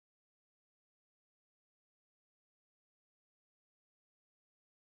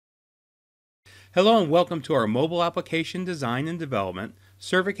Hello and welcome to our Mobile Application Design and Development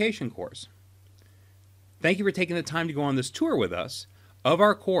Certification course. Thank you for taking the time to go on this tour with us of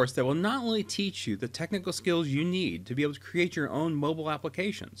our course that will not only teach you the technical skills you need to be able to create your own mobile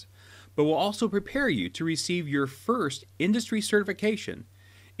applications, but will also prepare you to receive your first industry certification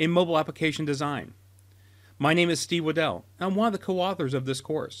in mobile application design. My name is Steve Waddell, and I'm one of the co-authors of this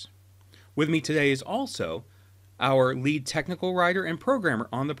course. With me today is also our lead technical writer and programmer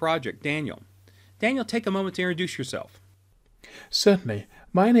on the project, Daniel. Daniel, take a moment to introduce yourself. Certainly.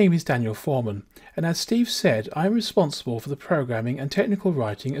 My name is Daniel Foreman, and as Steve said, I am responsible for the programming and technical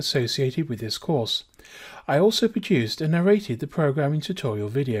writing associated with this course. I also produced and narrated the programming tutorial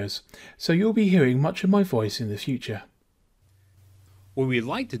videos, so you'll be hearing much of my voice in the future. What we'd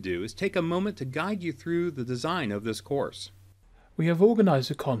like to do is take a moment to guide you through the design of this course. We have organized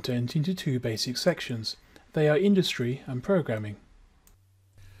the content into two basic sections. They are industry and programming.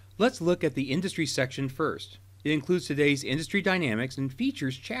 Let's look at the industry section first. It includes today's industry dynamics and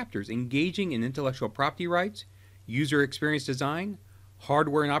features chapters engaging in intellectual property rights, user experience design,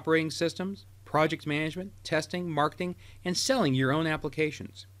 hardware and operating systems, project management, testing, marketing, and selling your own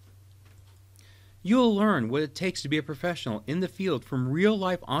applications. You'll learn what it takes to be a professional in the field from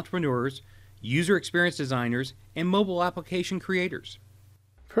real-life entrepreneurs, user experience designers, and mobile application creators.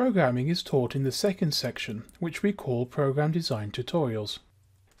 Programming is taught in the second section, which we call Program Design Tutorials.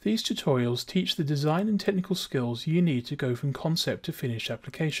 These tutorials teach the design and technical skills you need to go from concept to finished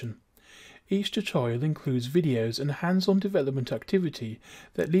application. Each tutorial includes videos and hands-on development activity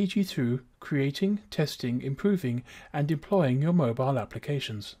that lead you through creating, testing, improving, and deploying your mobile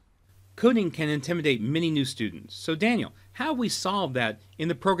applications. Coding can intimidate many new students. So Daniel, how have we solved that in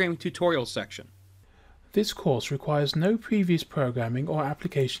the programming tutorial section? This course requires no previous programming or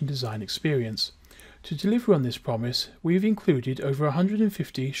application design experience. To deliver on this promise, we've included over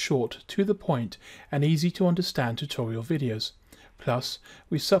 150 short, to-the-point and easy-to-understand tutorial videos. Plus,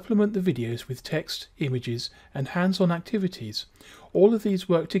 we supplement the videos with text, images and hands-on activities. All of these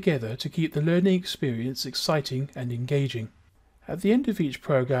work together to keep the learning experience exciting and engaging. At the end of each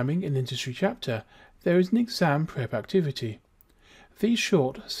programming and industry chapter, there is an exam prep activity. These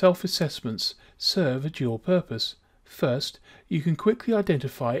short self-assessments serve a dual purpose. First, you can quickly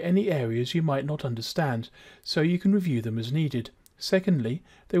identify any areas you might not understand, so you can review them as needed. Secondly,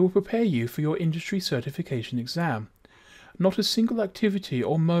 they will prepare you for your industry certification exam. Not a single activity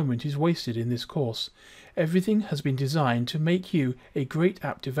or moment is wasted in this course. Everything has been designed to make you a great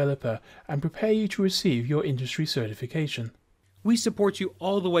app developer and prepare you to receive your industry certification. We support you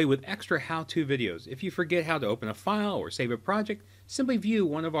all the way with extra how-to videos. If you forget how to open a file or save a project, simply view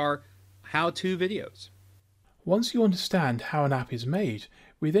one of our how-to videos. Once you understand how an app is made,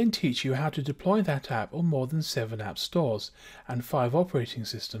 we then teach you how to deploy that app on more than 7 app stores and 5 operating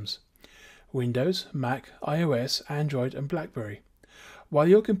systems: Windows, Mac, iOS, Android and BlackBerry. While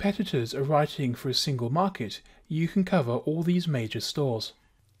your competitors are writing for a single market, you can cover all these major stores.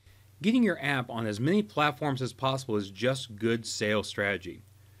 Getting your app on as many platforms as possible is just good sales strategy.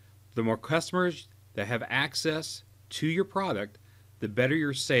 The more customers that have access to your product, the better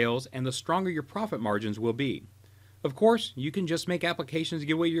your sales and the stronger your profit margins will be. Of course, you can just make applications to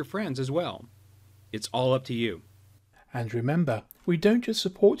give away to your friends as well. It's all up to you. And remember, we don't just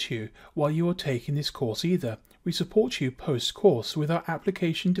support you while you are taking this course either. We support you post-course with our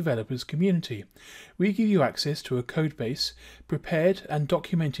application developers community. We give you access to a code base, prepared and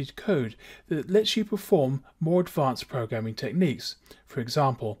documented code that lets you perform more advanced programming techniques. For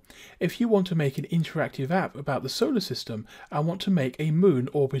example, if you want to make an interactive app about the solar system and want to make a moon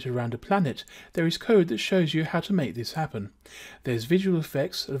orbit around a planet, there is code that shows you how to make this happen. There's visual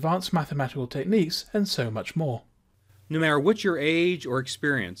effects, advanced mathematical techniques, and so much more. No matter what your age or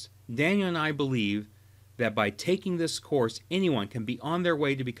experience, Daniel and I believe that by taking this course, anyone can be on their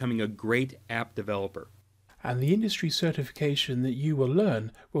way to becoming a great app developer. And the industry certification that you will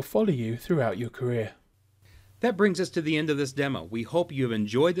learn will follow you throughout your career. That brings us to the end of this demo. We hope you have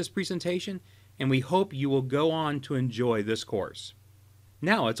enjoyed this presentation, and we hope you will go on to enjoy this course.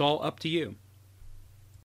 Now it's all up to you.